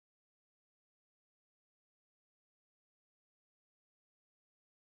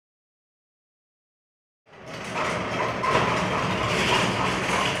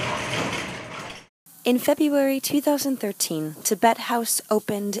In February 2013, Tibet House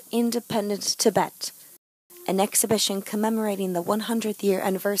opened Independent Tibet, an exhibition commemorating the 100th year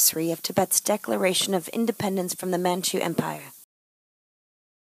anniversary of Tibet's declaration of independence from the Manchu Empire.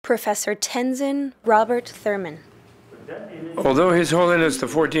 Professor Tenzin Robert Thurman. Although His Holiness the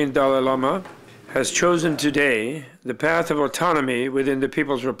 14th Dalai Lama has chosen today the path of autonomy within the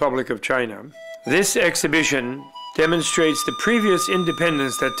People's Republic of China, this exhibition demonstrates the previous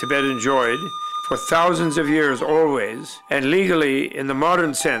independence that Tibet enjoyed for thousands of years always, and legally in the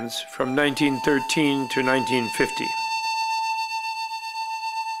modern sense from 1913 to 1950.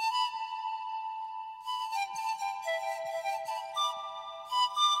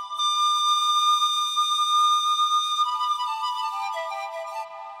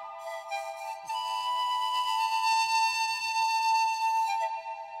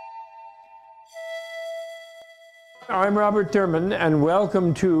 I'm Robert Thurman, and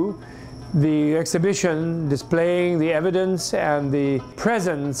welcome to the exhibition displaying the evidence and the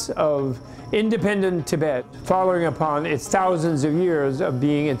presence of independent Tibet, following upon its thousands of years of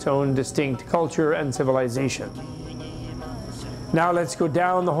being its own distinct culture and civilization. Now let's go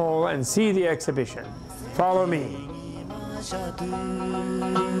down the hall and see the exhibition. Follow me.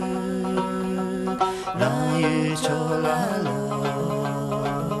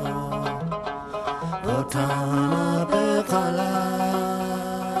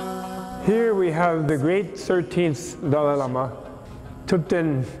 Here we have the great 13th Dalai Lama,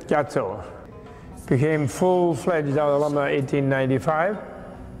 Thupten Gyatso. Became full-fledged Dalai Lama in 1895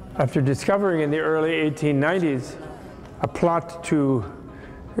 after discovering in the early 1890s a plot to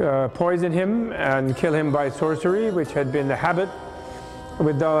poison him and kill him by sorcery, which had been the habit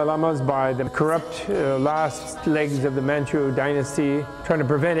with Dalai Lamas by the corrupt last legs of the Manchu dynasty, trying to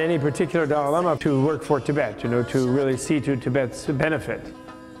prevent any particular Dalai Lama to work for Tibet, to really see to Tibet's benefit.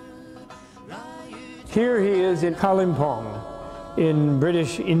 Here he is in Kalimpong in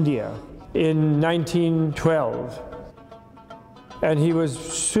British India in 1912. And he was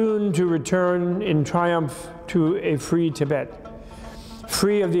soon to return in triumph to a free Tibet,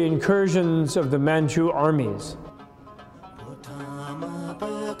 free of the incursions of the Manchu armies.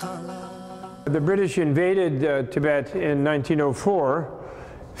 The British invaded Tibet in 1904,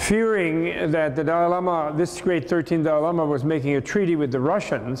 fearing that the Dalai Lama, this great 13th Dalai Lama, was making a treaty with the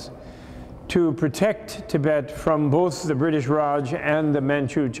Russians to protect Tibet from both the British Raj and the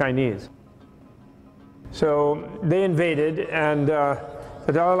Manchu Chinese. So they invaded, and the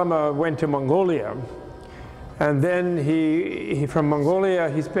Dalai Lama went to Mongolia. And then from Mongolia,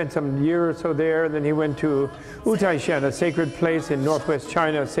 he spent some year or so there. Then he went to Utaishan, a sacred place in northwest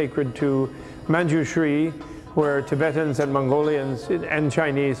China, sacred to Manjushri, where Tibetans and Mongolians and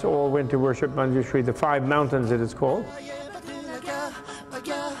Chinese all went to worship Manjushri, the 5 mountains it is called.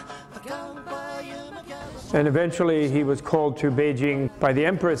 And eventually he was called to Beijing by the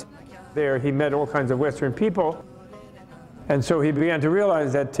Empress. There he met all kinds of Western people. And so he began to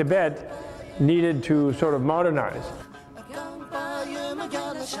realize that Tibet needed to sort of modernize.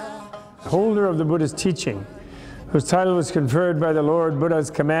 Holder of the Buddhist teaching, whose title was conferred by the Lord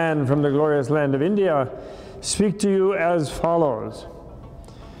Buddha's command from the glorious land of India, speak to you as follows.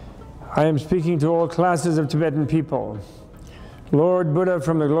 I am speaking to all classes of Tibetan people. Lord Buddha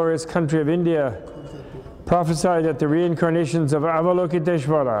from the glorious country of India prophesied that the reincarnations of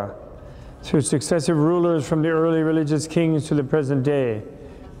Avalokiteshvara, through successive rulers from the early religious kings to the present day,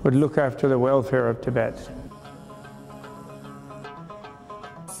 would look after the welfare of Tibet.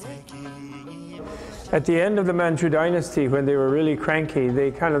 At the end of the Manchu dynasty, when they were really cranky,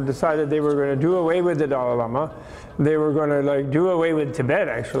 they kind of decided they were going to do away with the Dalai Lama. They were going to do away with Tibet,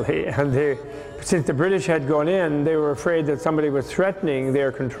 actually. And since the British had gone in, they were afraid that somebody was threatening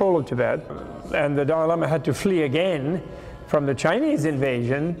their control of Tibet. And the Dalai Lama had to flee again from the Chinese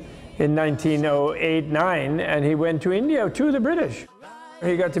invasion in 1908-9, and he went to India, to the British.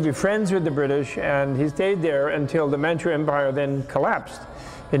 He got to be friends with the British, and he stayed there until the Manchu Empire then collapsed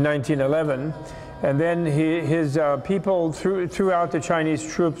in 1911. And then his people throughout the Chinese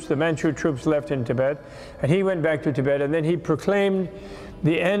troops, the Manchu troops, left in Tibet, and he went back to Tibet, and then he proclaimed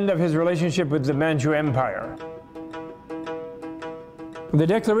the end of his relationship with the Manchu Empire. The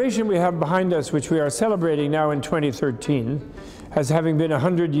declaration we have behind us, which we are celebrating now in 2013, as having been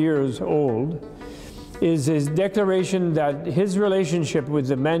 100 years old, is his declaration that his relationship with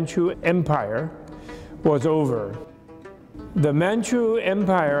the Manchu Empire was over. The Manchu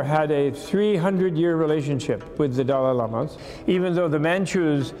Empire had a 300-year relationship with the Dalai Lamas. Even though the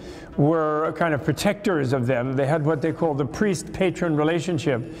Manchus were kind of protectors of them, they had what they call the priest-patron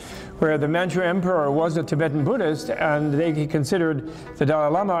relationship, where the Manchu Emperor was a Tibetan Buddhist, and he considered the Dalai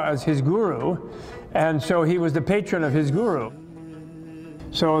Lama as his guru, And so he was the patron of his guru.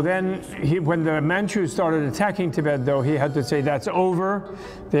 So then, when the Manchus started attacking Tibet, though, he had to say, that's over.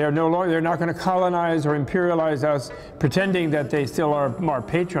 They are no longer, they're not going to colonize or imperialize us, pretending that they still are our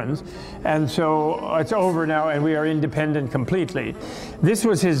patrons. And so it's over now, and we are independent completely. This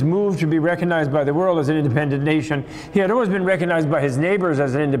was his move to be recognized by the world as an independent nation. He had always been recognized by his neighbors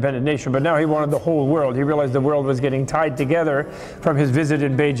as an independent nation, but now he wanted the whole world. He realized the world was getting tied together from his visit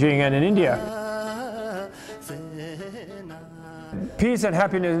in Beijing and in India. Peace and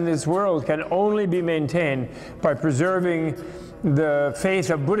happiness in this world can only be maintained by preserving the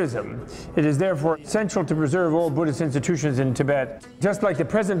faith of Buddhism. It is therefore essential to preserve all Buddhist institutions in Tibet. Just like the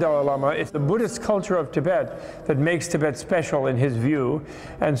present Dalai Lama, it's the Buddhist culture of Tibet that makes Tibet special in his view,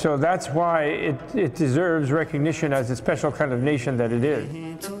 and so that's why it deserves recognition as a special kind of nation that it is.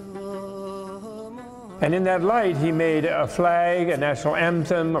 And in that light, he made a flag, a national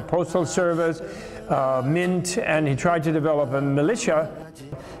anthem, a postal service, mint, and he tried to develop a militia,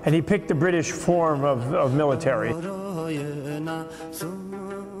 and he picked the British form of military.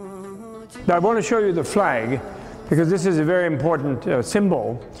 Now I want to show you the flag, because this is a very important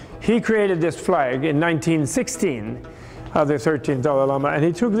symbol. He created this flag in 1916, the 13th Dalai Lama, and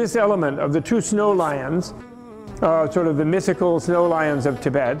he took this element of the two snow lions, sort of the mythical snow lions of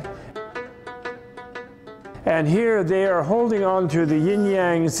Tibet, and here they are holding on to the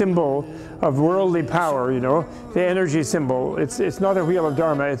yin-yang symbol of worldly power, you know, the energy symbol. It's not a wheel of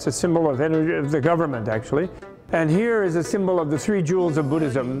Dharma, it's a symbol of energy of the government, actually. And here is a symbol of the three jewels of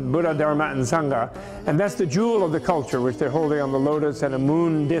Buddhism, Buddha, Dharma, and Sangha. And that's the jewel of the culture, which they're holding on the lotus and a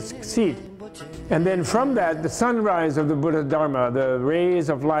moon disc seat. And then from that, the sunrise of the Buddha Dharma, the rays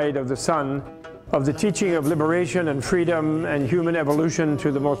of light of the sun, of the teaching of liberation and freedom and human evolution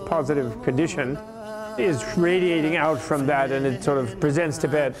to the most positive condition, is radiating out from that, and it sort of presents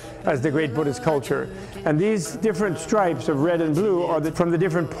Tibet as the great Buddhist culture. And these different stripes of red and blue are from the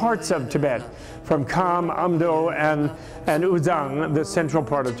different parts of Tibet, from Kham, Amdo, and Uzang, the central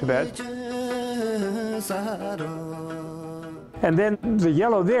part of Tibet. And then the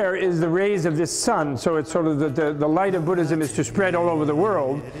yellow there is the rays of this sun, so it's sort of the light of Buddhism is to spread all over the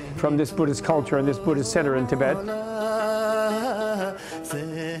world from this Buddhist culture and this Buddhist center in Tibet.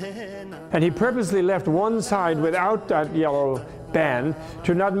 And he purposely left one side without that yellow band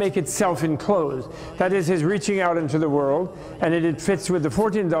to not make it self-enclosed. That is his reaching out into the world, and it fits with the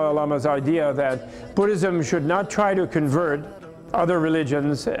 14th Dalai Lama's idea that Buddhism should not try to convert other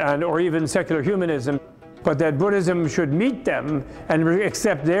religions or even secular humanism, but that Buddhism should meet them and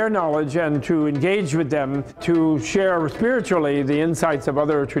accept their knowledge and to engage with them, to share spiritually the insights of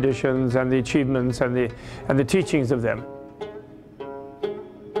other traditions and the achievements and the teachings of them.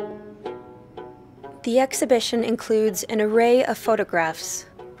 The exhibition includes an array of photographs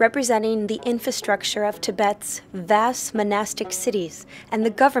representing the infrastructure of Tibet's vast monastic cities and the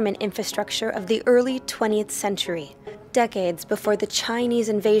government infrastructure of the early 20th century, decades before the Chinese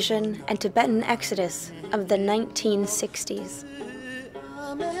invasion and Tibetan exodus of the 1960s.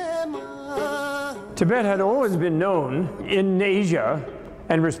 Tibet had always been known in Asia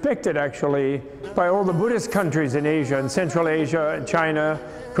and respected actually by all the Buddhist countries in Asia, in Central Asia, and China,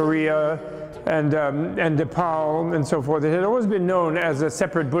 Korea, and Nepal, and so forth. It had always been known as a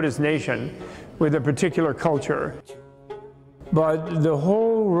separate Buddhist nation with a particular culture. But the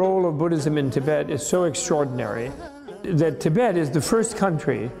whole role of Buddhism in Tibet is so extraordinary that Tibet is the first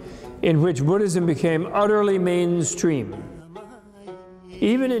country in which Buddhism became utterly mainstream.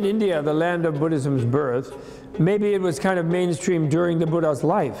 Even in India, the land of Buddhism's birth, maybe it was kind of mainstream during the Buddha's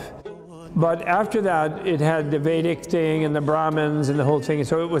life. But after that, it had the Vedic thing and the Brahmins and the whole thing.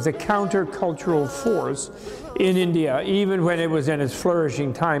 So it was a countercultural force in India, even when it was in its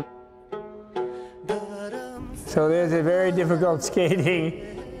flourishing time. So there's a very difficult skating,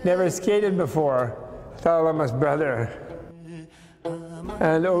 never skated before, Dalai Lama's brother.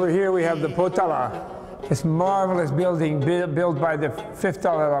 And over here we have the Potala, this marvelous building built by the 5th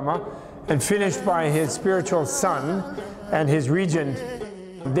Dalai Lama and finished by his spiritual son and his regent,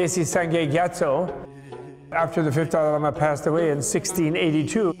 Desi Sangye Gyatso, after the 5th Dalai Lama passed away in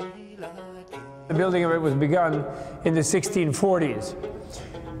 1682. The building of it was begun in the 1640s.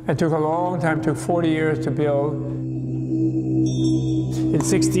 It took a long time, took 40 years to build. In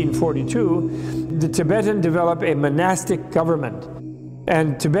 1642, the Tibetan developed a monastic government.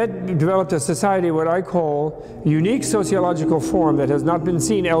 And Tibet developed a society, what I call unique sociological form that has not been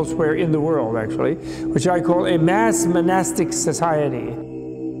seen elsewhere in the world, actually, which I call a mass monastic society.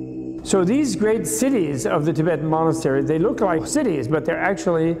 So these great cities of the Tibetan monasteries, they look like cities, but they're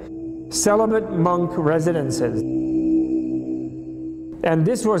actually celibate monk residences. And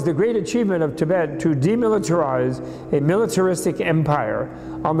this was the great achievement of Tibet, to demilitarize a militaristic empire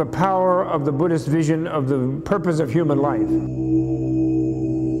on the power of the Buddhist vision of the purpose of human life.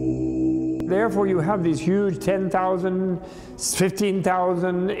 Therefore, you have these huge 10,000,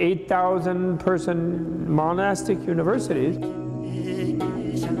 15,000, 8,000 person monastic universities.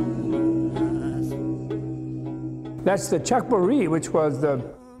 That's the Chakbori, which was the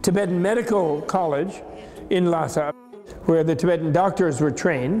Tibetan Medical College in Lhasa, where the Tibetan doctors were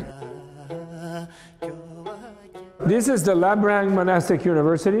trained. This is the Labrang Monastic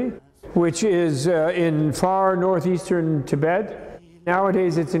University, which is in far northeastern Tibet.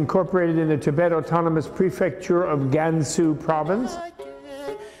 Nowadays it's incorporated in the Tibet Autonomous Prefecture of Gansu Province.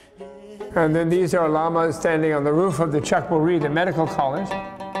 And then these are lamas standing on the roof of the Chakbori, the medical college.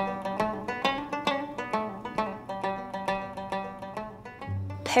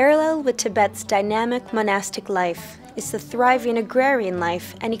 Parallel with Tibet's dynamic monastic life is the thriving agrarian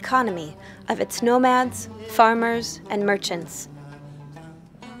life and economy of its nomads, farmers, and merchants.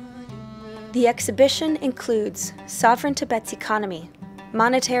 The exhibition includes Sovereign Tibet's economy,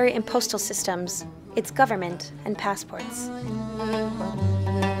 monetary and postal systems, its government, and passports.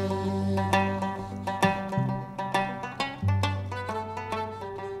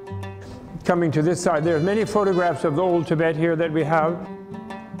 Coming to this side, there are many photographs of the old Tibet here that we have.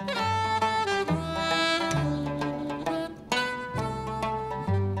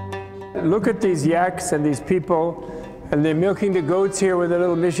 Look at these yaks and these people, and they're milking the goats here with a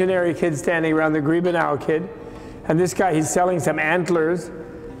little missionary kid standing around, the Gribanao kid. And this guy, he's selling some antlers,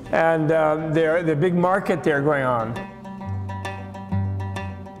 and there's a big market there going on.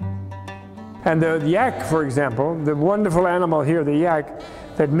 And the yak, for example, the wonderful animal here, the yak,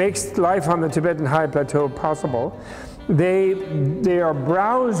 that makes life on the Tibetan High Plateau possible, they are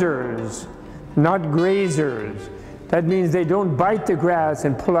browsers, not grazers. That means they don't bite the grass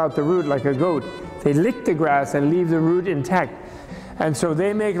and pull out the root like a goat. They lick the grass and leave the root intact. And so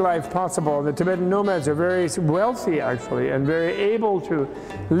they make life possible. The Tibetan nomads are very wealthy, actually, and very able to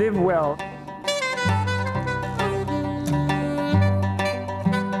live well.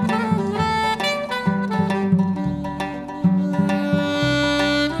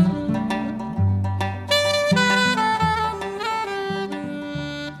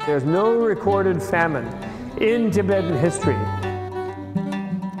 There's no recorded famine in Tibetan history.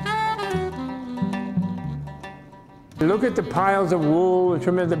 Look at the piles of wool.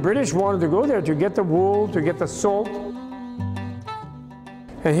 The British wanted to go there to get the wool, to get the salt.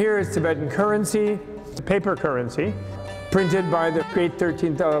 And here is Tibetan currency, the paper currency, printed by the great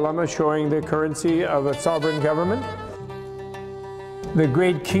 13th Dalai Lama, showing the currency of a sovereign government. The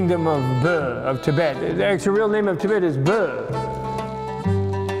great kingdom of Be, of Tibet. The actual real name of Tibet is Be.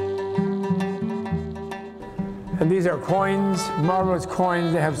 And these are coins, marvelous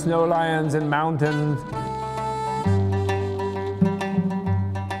coins. They have snow lions and mountains.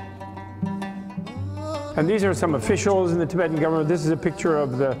 And these are some officials in the Tibetan government. This is a picture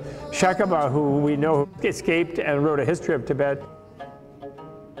of the Shakaba, who we know escaped and wrote a history of Tibet.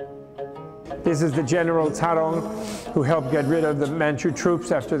 This is the General Tsarong, who helped get rid of the Manchu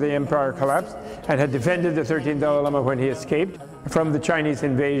troops after the empire collapsed and had defended the 13th Dalai Lama when he escaped from the Chinese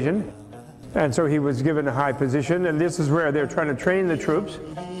invasion. And so he was given a high position, and this is where they're trying to train the troops.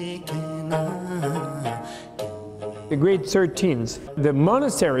 The great 13s, the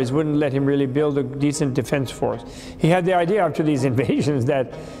monasteries wouldn't let him really build a decent defense force. He had the idea after these invasions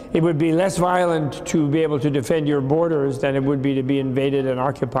that it would be less violent to be able to defend your borders than it would be to be invaded and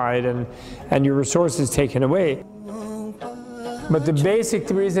occupied and your resources taken away. But the basic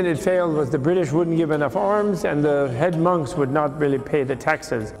reason it failed was the British wouldn't give enough arms, and the head monks would not really pay the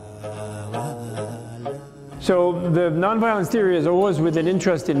taxes. So the nonviolence theory is always with an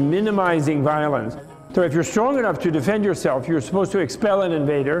interest in minimizing violence. So if you're strong enough to defend yourself, you're supposed to expel an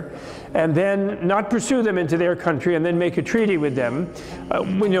invader and then not pursue them into their country and then make a treaty with them,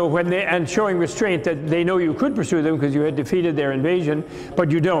 and showing restraint that they know you could pursue them because you had defeated their invasion, but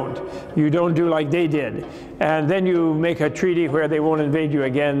you don't. You don't do like they did. And then you make a treaty where they won't invade you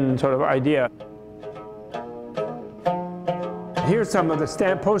again, sort of idea. Here's some of the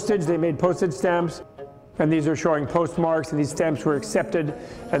stamp postage. They made postage stamps. And these are showing postmarks, and these stamps were accepted,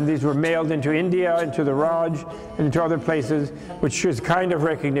 and these were mailed into India, into the Raj, and into other places, which is kind of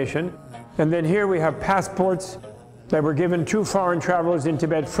recognition. And then here we have passports that were given to foreign travelers in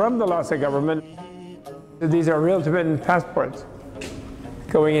Tibet from the Lhasa government. These are real Tibetan passports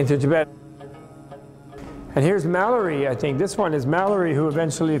going into Tibet. And here's Mallory, I think. This one is Mallory, who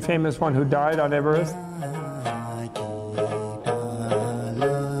eventually, a famous one who died on Everest.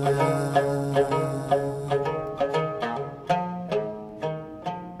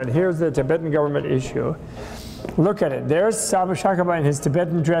 here's the Tibetan government issue. Look at it. There's Saba Shakaba in his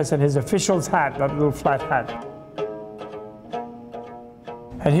Tibetan dress and his official's hat, that little flat hat.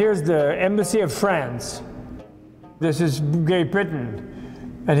 And here's the Embassy of France. This is Great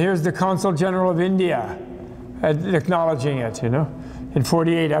Britain. And here's the Consul General of India acknowledging it, you know, in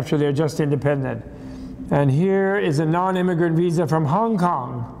 48 after they're just independent. And here is a non-immigrant visa from Hong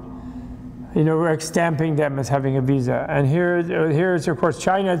Kong. You know, we're stamping them as having a visa. And here's, of course,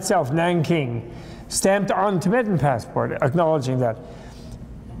 China itself, Nanking, stamped on Tibetan passport, acknowledging that.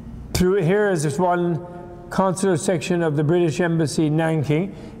 Here is this one consular section of the British Embassy,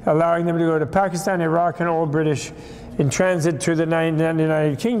 Nanking, allowing them to go to Pakistan, Iraq, and all British in transit through the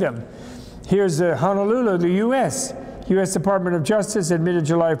United Kingdom. Here's Honolulu, the U.S. Department of Justice admitted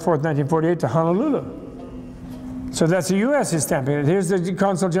July 4th, 1948 to Honolulu. So that's the U.S. is stamping it. Here's the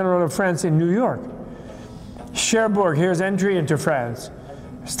Consul General of France in New York. Cherbourg, here's entry into France.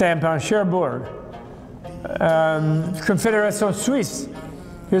 Stamp on Cherbourg. Confédération Suisse.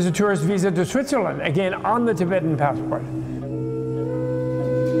 Here's a tourist visa to Switzerland, again on the Tibetan passport.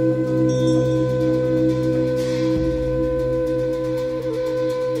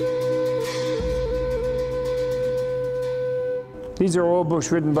 These are all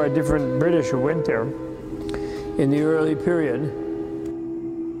books written by different British who went there in the early period.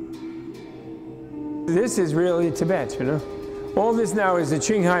 This is really Tibet, you know. All this now is the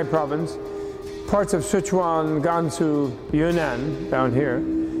Qinghai province, parts of Sichuan, Gansu, Yunnan down here,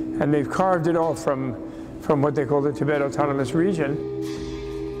 and they've carved it off from what they call the Tibet Autonomous Region.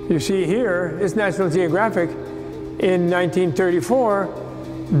 You see here, this National Geographic, in 1934,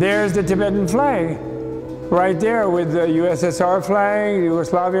 there's the Tibetan flag, right there with the USSR flag, the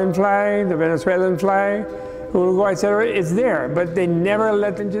Yugoslavian flag, the Venezuelan flag, Uruguay, etc. It's there, but they never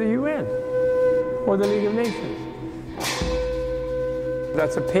let them to the UN or the League of Nations.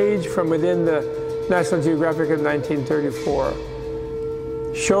 That's a page from within the National Geographic of 1934,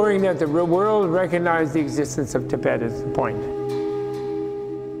 showing that the world recognized the existence of Tibet is the point.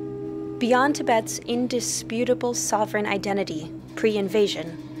 Beyond Tibet's indisputable sovereign identity,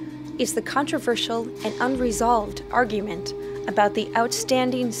 pre-invasion, is the controversial and unresolved argument about the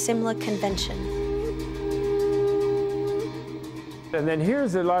outstanding Simla Convention. And then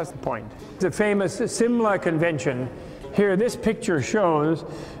here's the last point. The famous Simla Convention. Here, this picture shows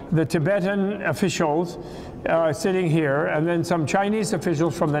the Tibetan officials sitting here, and then some Chinese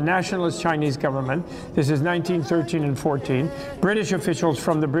officials from the nationalist Chinese government. This is 1913 and 14. British officials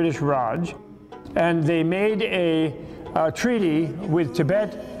from the British Raj. And they made a treaty with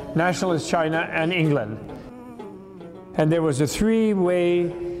Tibet, nationalist China, and England. And there was a three-way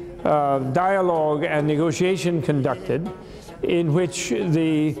dialogue and negotiation conducted in which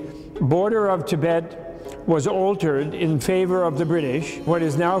the border of Tibet was altered in favor of the British. What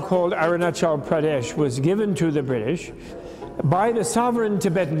is now called Arunachal Pradesh was given to the British by the sovereign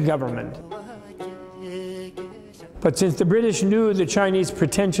Tibetan government. But since the British knew the Chinese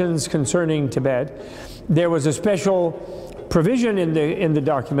pretensions concerning Tibet, there was a special provision in the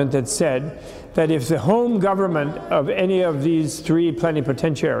document that said that if the home government of any of these three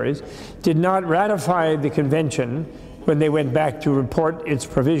plenipotentiaries did not ratify the convention when they went back to report its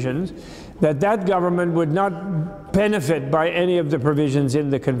provisions, that government would not benefit by any of the provisions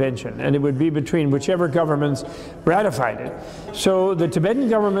in the convention, and it would be between whichever governments ratified it. So the Tibetan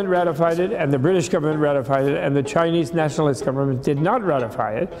government ratified it, and the British government ratified it, and the Chinese nationalist government did not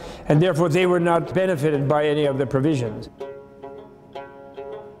ratify it, and therefore they were not benefited by any of the provisions.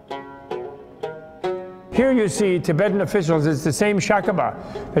 Here you see Tibetan officials. It's the same Shakaba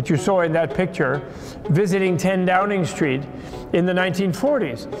that you saw in that picture visiting 10 Downing Street in the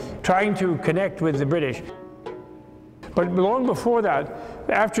 1940s, trying to connect with the British. But long before that,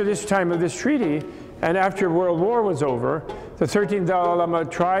 after this time of this treaty, and after World War was over, the 13th Dalai Lama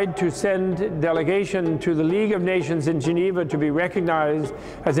tried to send a delegation to the League of Nations in Geneva to be recognized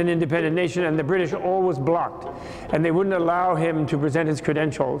as an independent nation, and the British always blocked, and they wouldn't allow him to present his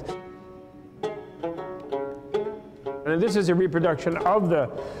credentials. And this is a reproduction of the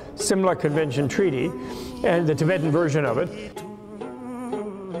Simla Convention Treaty and the Tibetan version of it.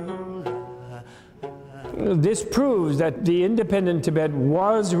 This proves that the independent Tibet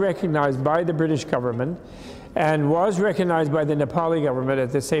was recognized by the British government and was recognized by the Nepali government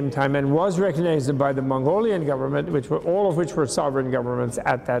at the same time, and was recognized by the Mongolian government, all of which were sovereign governments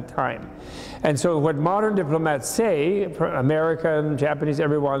at that time. And so what modern diplomats say, American, Japanese,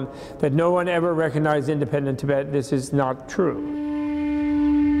 everyone, that no one ever recognized independent Tibet, this is not true.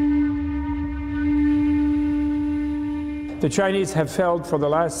 the Chinese have felt for the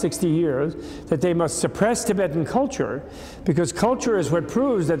last 60 years that they must suppress Tibetan culture, because culture is what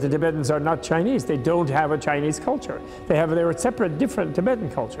proves that the Tibetans are not Chinese. They don't have a Chinese culture. They're a separate, different Tibetan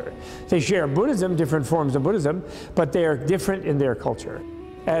culture. They share Buddhism, different forms of Buddhism, but they are different in their culture.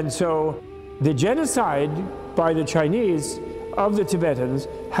 And so the genocide by the Chinese of the Tibetans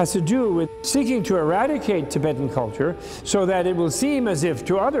has to do with seeking to eradicate Tibetan culture so that it will seem as if,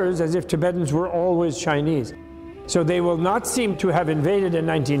 to others, as if Tibetans were always Chinese. So they will not seem to have invaded in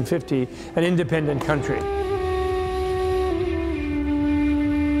 1950 an independent country.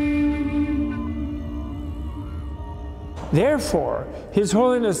 Therefore, His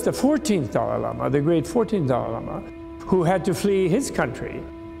Holiness the 14th Dalai Lama, the great 14th Dalai Lama, who had to flee his country,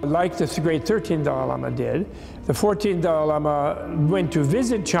 like the great 13th Dalai Lama did, the 14th Dalai Lama went to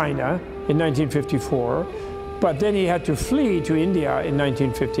visit China in 1954, but then he had to flee to India in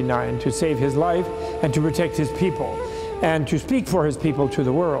 1959 to save his life and to protect his people and to speak for his people to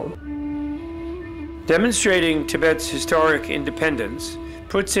the world. Demonstrating Tibet's historic independence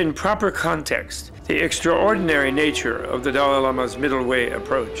puts in proper context the extraordinary nature of the Dalai Lama's middle way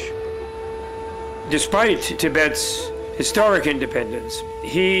approach. Despite Tibet's historic independence,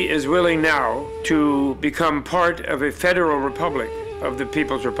 he is willing now to become part of a federal republic of the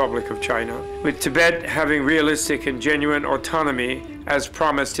People's Republic of China, with Tibet having realistic and genuine autonomy as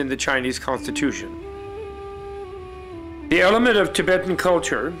promised in the Chinese Constitution. The element of Tibetan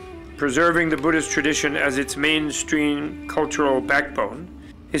culture, preserving the Buddhist tradition as its mainstream cultural backbone,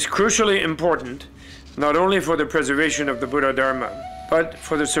 is crucially important not only for the preservation of the Buddha Dharma, but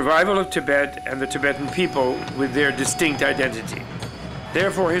for the survival of Tibet and the Tibetan people with their distinct identity.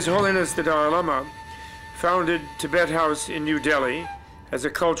 Therefore, His Holiness the Dalai Lama founded Tibet House in New Delhi as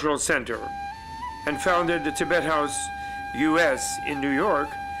a cultural center, and founded the Tibet House US in New York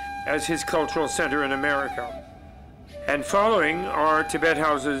as his cultural center in America. And following are Tibet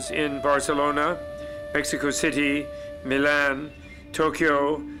houses in Barcelona, Mexico City, Milan,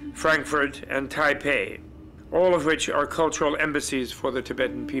 Tokyo, Frankfurt, and Taipei, all of which are cultural embassies for the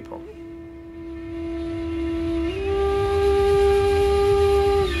Tibetan people.